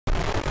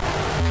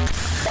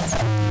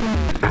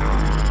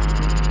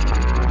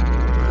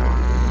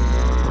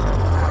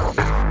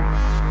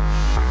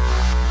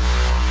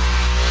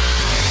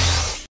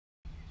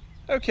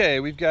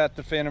Okay, we've got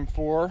the Phantom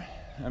 4.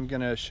 I'm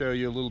going to show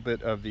you a little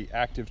bit of the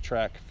active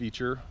track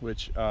feature,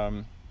 which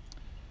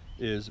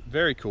is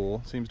very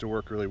cool. Seems to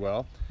work really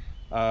well.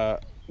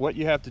 What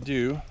you have to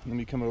do, let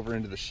me come over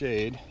into the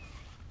shade.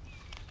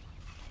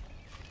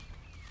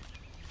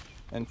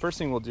 And first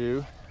thing we'll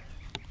do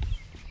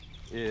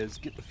is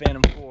get the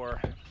Phantom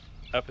 4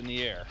 up in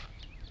the air.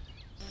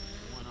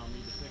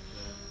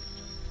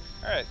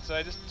 Alright, so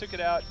I just took it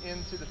out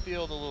into the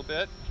field a little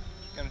bit.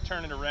 Going to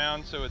turn it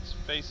around so it's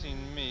facing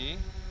me.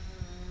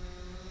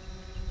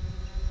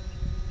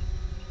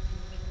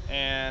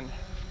 And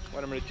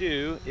what I'm going to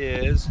do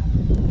is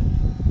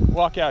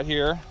walk out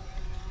here.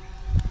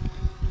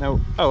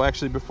 Now,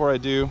 actually before I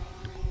do,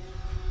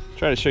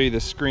 try to show you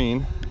this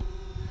screen.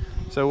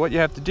 So what you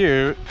have to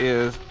do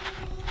is,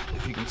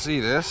 if you can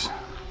see this,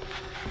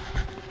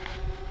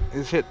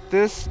 is hit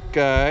this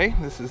guy.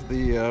 This is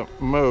the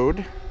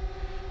mode.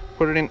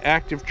 Put it in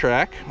active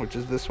track, which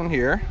is this one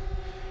here.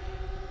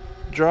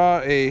 Draw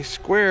a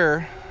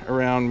square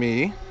around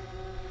me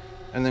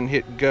and then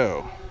hit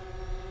go.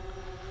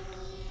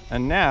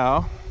 And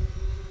now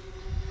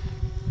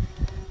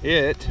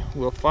it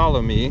will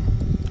follow me,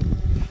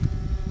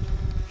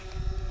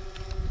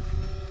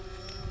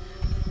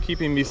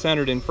 keeping me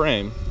centered in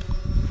frame.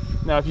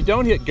 Now if you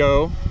don't hit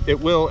go, it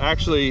will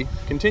actually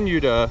continue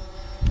to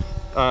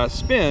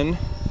spin,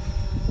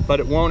 but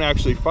it won't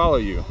actually follow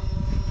you.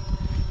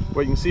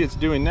 What you can see it's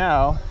doing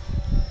now,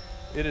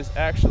 it is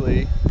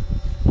actually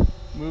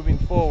moving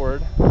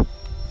forward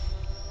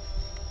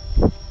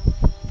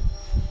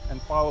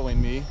and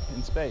following me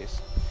in space.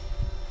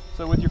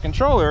 So with your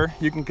controller,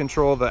 you can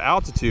control the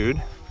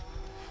altitude.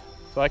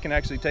 So I can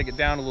actually take it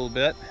down a little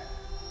bit,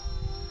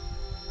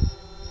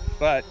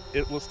 but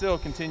it will still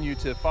continue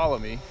to follow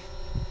me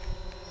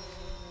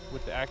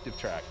with the active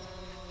track.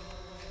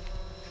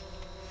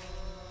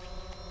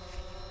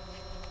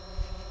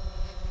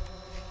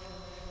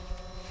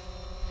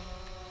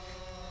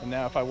 And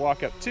now if I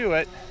walk up to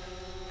it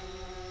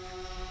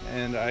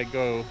and I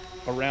go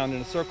around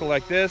in a circle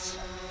like this,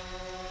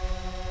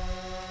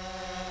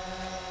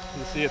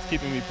 you'll see it's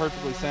keeping me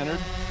perfectly centered.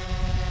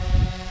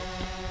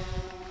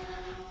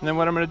 And then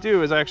what I'm going to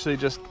do is actually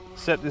just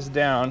set this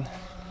down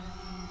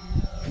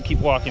and keep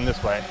walking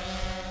this way.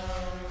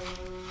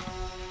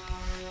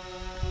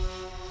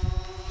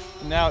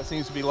 And now it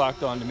seems to be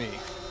locked onto me.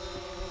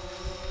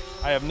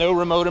 I have no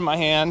remote in my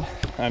hand.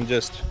 I'm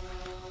just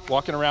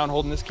walking around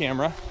holding this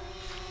camera,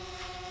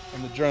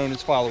 and the drone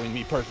is following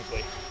me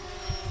perfectly.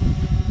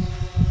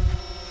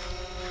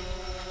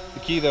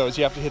 The key though is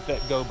you have to hit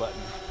that go button.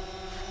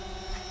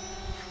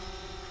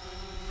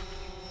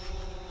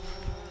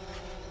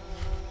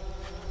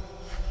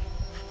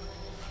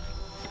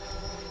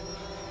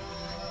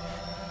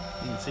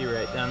 You can see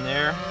right down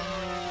there,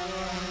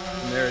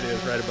 and there it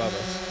is right above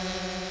us.